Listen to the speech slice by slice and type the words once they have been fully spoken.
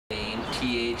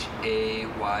Thayne.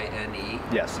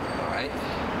 Yes. All right.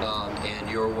 And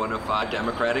you're one of 5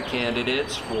 Democratic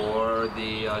candidates for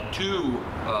the 2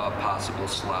 possible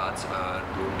slots on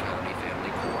Broome County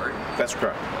Family Court. That's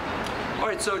correct. All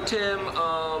right, so Tim,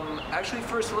 actually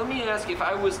first let me ask, if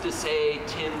I was to say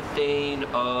Tim Thayne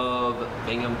of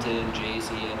Binghamton,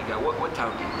 JC, Indigo, what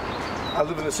town do you live in? I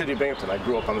live in the city of Binghamton. I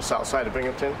grew up on the south side of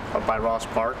Binghamton, up by Ross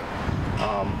Park.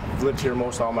 Lived here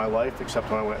most all my life,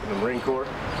 except when I went in the Marine Corps.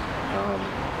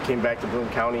 Came back to Broome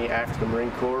County after the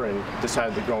Marine Corps and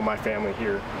decided to grow my family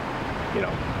here, you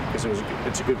know, because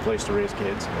it's a good place to raise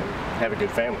kids and have a good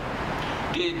family.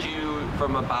 Did you,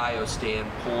 from a bio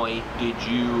standpoint, did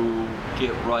you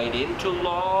get right into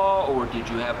law, or did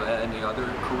you have any other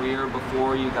career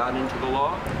before you got into the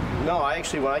law? No,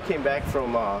 when I came back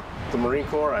from the Marine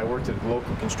Corps, I worked at a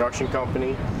local construction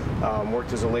company,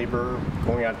 worked as a laborer,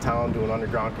 going out of town doing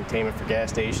underground containment for gas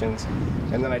stations,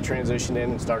 and then I transitioned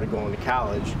in and started going to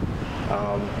college.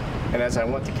 And as I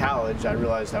went to college, I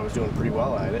realized I was doing pretty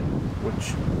well at it,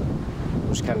 which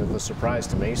was kind of a surprise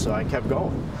to me, so I kept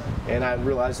going. And I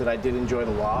realized that I did enjoy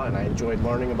the law, and I enjoyed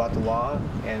learning about the law,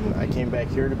 and I came back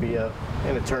here to be an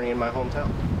attorney in my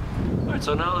hometown. All right,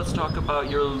 so now let's talk about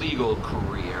your legal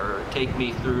career. Take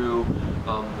me through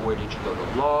where did you go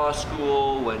to law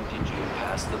school, when did you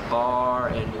pass the bar,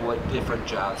 and what different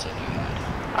jobs have you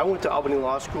had? I went to Albany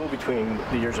Law School between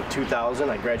the years of 2000.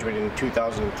 I graduated in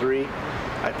 2003.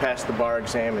 I passed the bar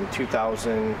exam in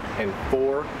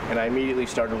 2004, and I immediately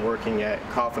started working at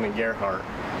Coffin and Gerhardt,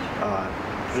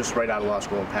 just right out of law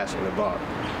school and passing the bar.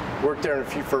 Worked there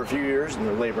for a few years in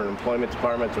the Labor and Employment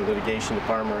Department, the Litigation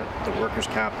Department, the Workers'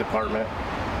 Comp Department.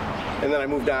 And then I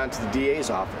moved on to the DA's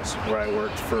office, where I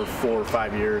worked for 4 or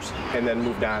 5 years, and then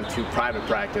moved on to private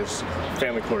practice,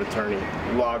 family court attorney,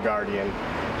 law guardian,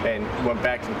 and went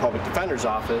back to the public defender's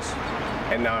office,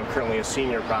 and now I'm currently a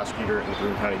senior prosecutor in the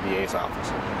Broome County DA's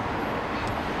office.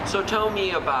 So tell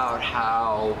me about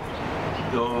how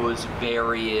those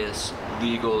various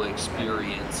legal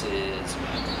experiences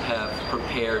have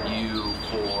prepared you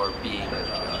for being a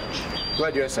judge.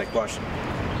 Glad you asked that question.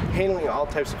 Handling all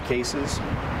types of cases,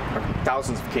 or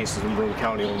thousands of cases in Broome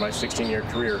County over my 16-year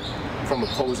career from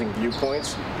opposing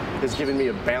viewpoints, has given me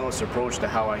a balanced approach to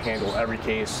how I handle every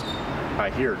case I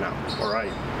hear now, or I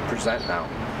present now.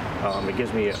 It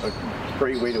gives me a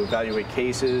great way to evaluate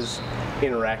cases,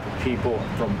 interact with people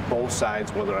from both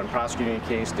sides, whether I'm prosecuting a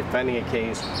case, defending a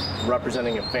case,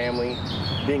 representing a family,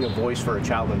 being a voice for a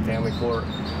child in family court.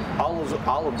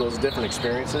 All of those different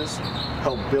experiences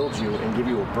help build you and give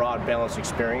you a broad, balanced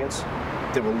experience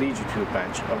that will lead you to a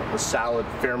bench, a solid,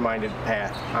 fair-minded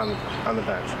path on the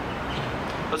bench.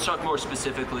 Let's talk more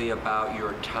specifically about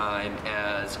your time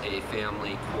as a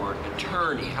family court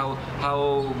attorney.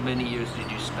 How many years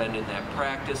did you spend in that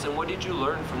practice, and what did you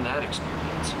learn from that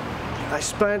experience? I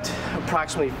spent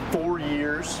approximately 4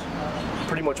 years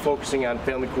pretty much focusing on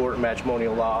family court and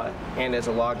matrimonial law, and as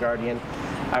a law guardian.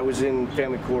 I was in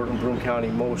family court in Broome County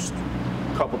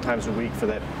a couple times a week for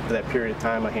that period of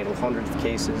time. I handled hundreds of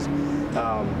cases.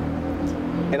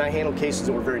 And I handled cases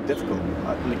that were very difficult.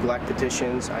 Neglect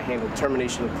petitions, I handled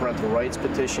termination of parental rights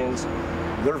petitions.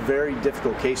 They're very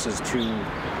difficult cases to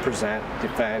present,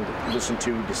 defend, listen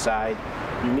to, decide.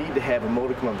 You need to have a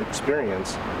modicum of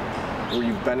experience where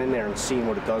you've been in there and seen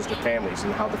what it does to families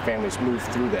and how the families move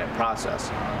through that process.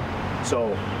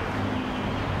 So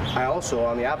I also,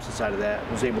 on the opposite side of that,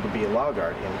 was able to be a law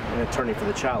guardian, an attorney for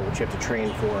the child, which you have to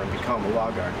train for and become a law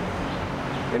guardian.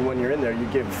 And when you're in there, you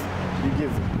give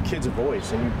kids a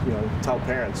voice, and you tell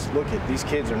parents, look, these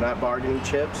kids are not bargaining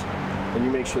chips, and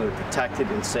you make sure they're protected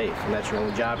and safe, and that's your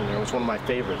only job in there. It was one of my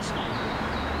favorites.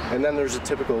 And then there's a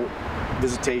typical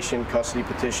visitation, custody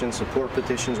petition, support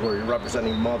petitions where you're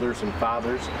representing mothers and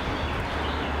fathers.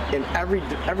 And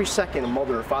every second a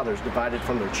mother or father is divided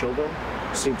from their children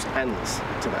seems endless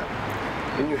to them.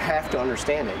 And you have to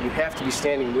understand it. You have to be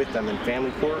standing with them in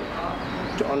family court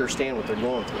to understand what they're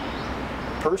going through.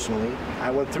 Personally, I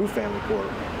went through family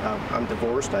court. I'm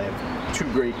divorced. I have 2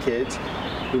 great kids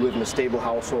who live in a stable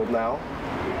household now,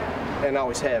 and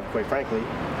always have, quite frankly.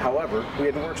 However, we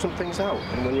had to work some things out.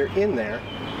 And when you're in there,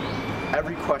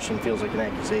 every question feels like an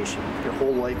accusation. Your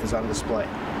whole life is on display.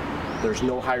 There's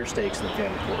no higher stakes in the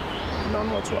family court, none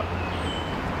whatsoever.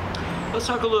 Let's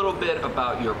talk a little bit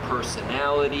about your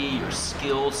personality, your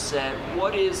skill set.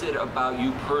 What is it about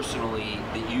you personally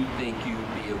that you think you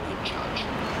would be a good judge?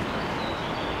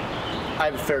 I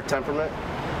have a fair temperament.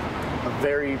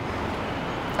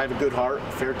 I have a good heart,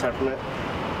 a fair temperament.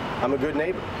 I'm a good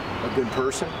neighbor, a good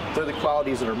person. They're the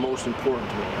qualities that are most important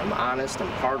to me. I'm honest, I'm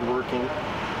hardworking,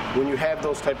 when you have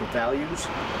those type of values,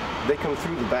 they come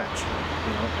through the bench,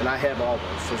 you know, and I have all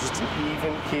those. So it's just an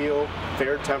even keel,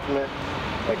 fair temperament.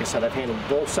 Like I said, I've handled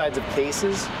both sides of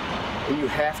cases, and you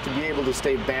have to be able to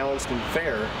stay balanced and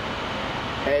fair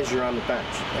as you're on the bench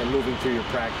and moving through your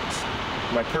practice.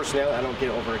 My personality, I don't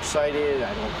get overexcited,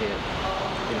 I don't get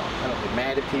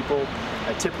mad at people.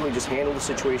 I typically just handle the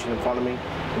situation in front of me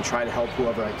and try to help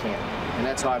whoever I can. And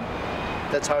that's how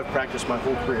I've practiced my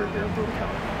whole career here in Broome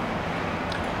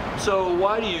County. So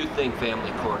why do you think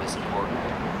family court is important?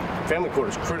 Family court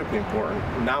is critically important,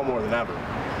 now more than ever.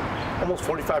 Almost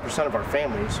 45% of our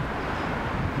families,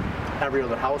 every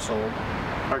other household,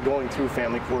 are going through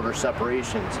family court or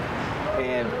separations.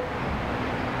 And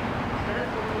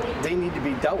they need to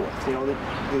be dealt with. You know,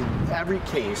 every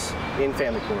case in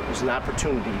family court is an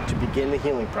opportunity to begin the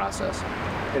healing process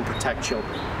and protect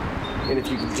children. And if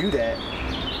you can do that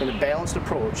in a balanced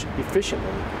approach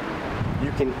efficiently,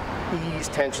 you can ease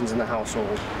tensions in the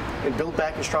household and build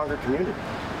back a stronger community.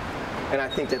 And I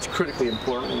think that's critically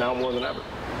important now more than ever.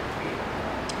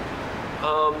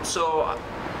 So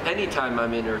anytime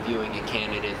I'm interviewing a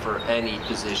candidate for any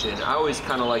position, I always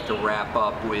kind of like to wrap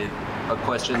up with a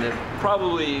question that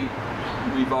probably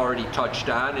we've already touched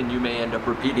on, and you may end up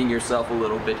repeating yourself a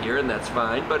little bit here, and that's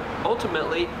fine. But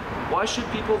ultimately, why should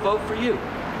people vote for you?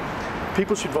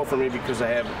 People should vote for me because I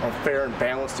have a fair and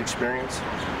balanced experience.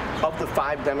 Of the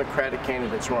 5 Democratic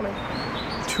candidates running,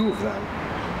 2 of them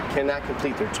cannot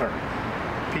complete their term.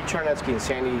 Pete Charnetsky and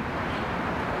Sandy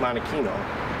Monachino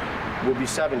will be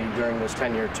 70 during this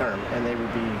 10-year term, and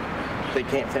they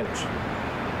can't finish.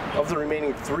 Of the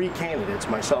remaining 3 candidates,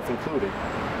 myself included,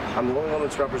 I'm the only one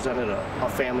that's represented a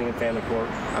family in family court.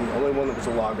 I'm the only one that was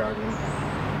a law guardian.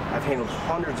 I've handled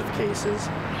hundreds of cases.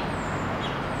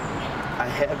 I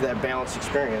have that balanced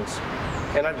experience,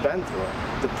 and I've been through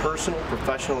it. The personal,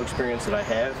 professional experience that I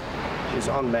have is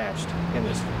unmatched in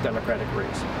this Democratic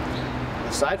race.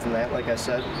 Aside from that, like I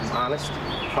said, I'm honest,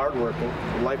 hardworking,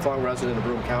 a lifelong resident of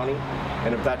Broome County,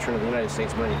 and a veteran of the United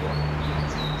States Marine Corps.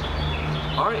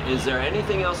 All right, is there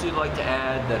anything else you'd like to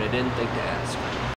add that I didn't think to ask?